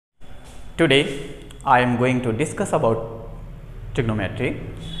Today I am going to discuss about trigonometry.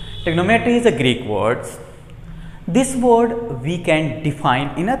 Trigonometry is a Greek word. This word we can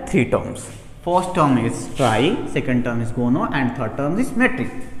define in three terms. First term is tri, second term is gono, and third term is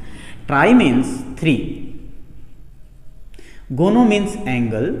metry. Tri means 3. Gono means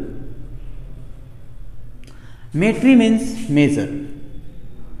angle. Metry means measure.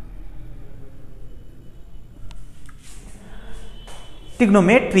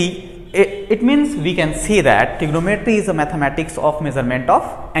 Trigonometry, it means we can say that trigonometry is a mathematics of measurement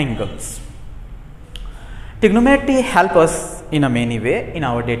of angles. Trigonometry helps us in a many way in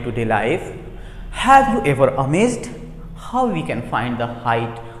our day-to-day life. Have you ever amazed how we can find the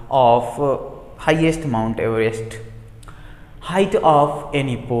height of highest Mount Everest, height of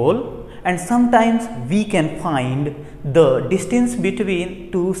any pole, and sometimes we can find the distance between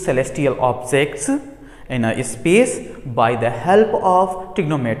two celestial objects in a space by the help of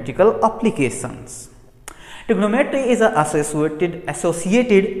trigonometrical applications. Trigonometry is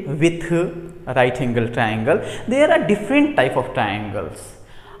associated with right angle triangle. There are different type of triangles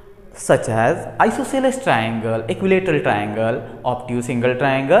such as isosceles triangle, equilateral triangle, obtuse angle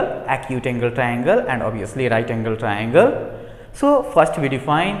triangle, acute angle triangle, and obviously right angle triangle. So first we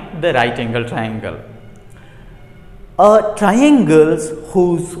define the right angle triangle. A triangle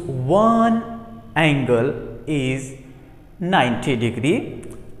whose one angle is 90 degree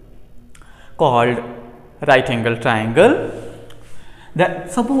called right angle triangle. Let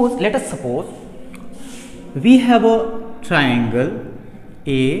us suppose we have a triangle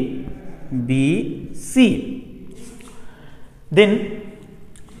A, B, C. Then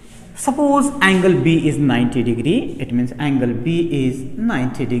suppose angle B is 90 degree, it means angle B is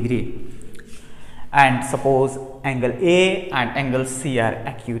 90 degree, and suppose angle A and angle C are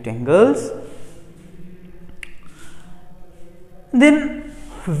acute angles. Then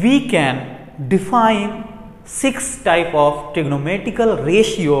we can define 6 type of trigonometrical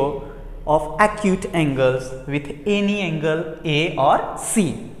ratio of acute angles with any angle A or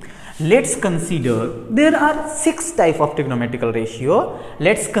C. Let's consider there are 6 type of trigonometrical ratio.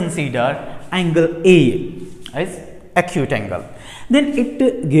 Let's consider angle A as acute angle. Then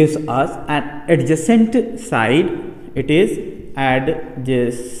it gives us an adjacent side. It is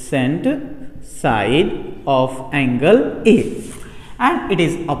adjacent side of angle A, and it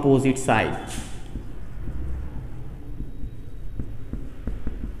is opposite side.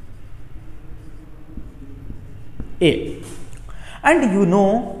 A. And you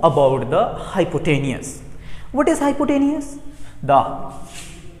know about the hypotenuse. What is hypotenuse? The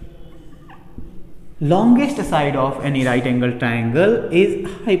longest side of any right angle triangle is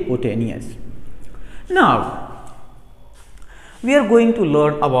hypotenuse. Now we are going to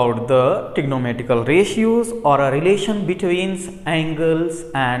learn about the trigonometrical ratios or a relation between angles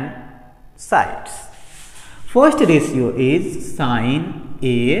and sides. First ratio is sin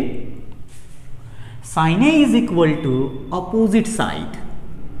A. Sin A is equal to opposite side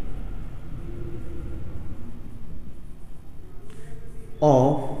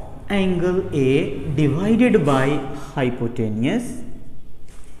of angle A divided by hypotenuse.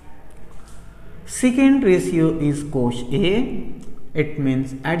 Second ratio is cos A. It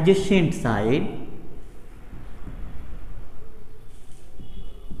means adjacent side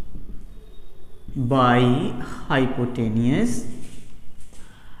by hypotenuse,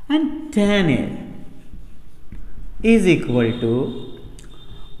 and tan A is equal to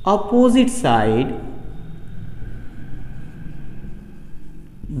opposite side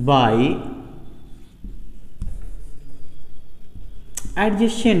by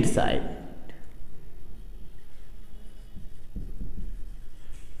adjacent side.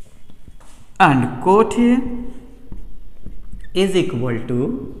 And cot A is equal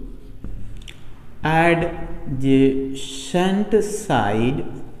to adjacent side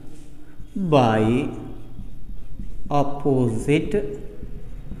by opposite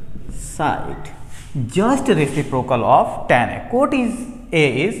side, just reciprocal of tan A. Cot A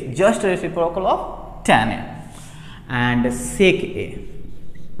is just reciprocal of tan A. And sec A.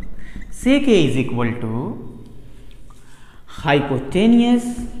 Sec A is equal to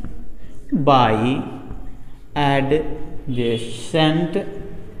hypotenuse by adjacent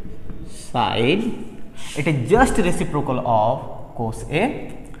side. It is just reciprocal of cos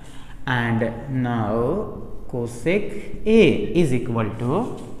A. And now cosec A is equal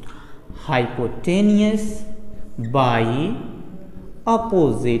to hypotenuse by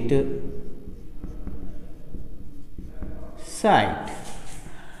opposite side.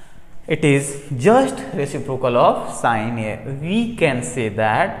 It is just reciprocal of sin A. We can say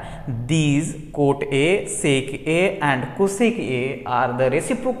that these cot A, sec A and cosec A are the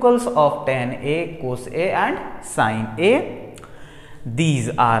reciprocals of tan A, cos A and sin A. These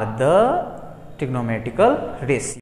are the trigonometrical ratios.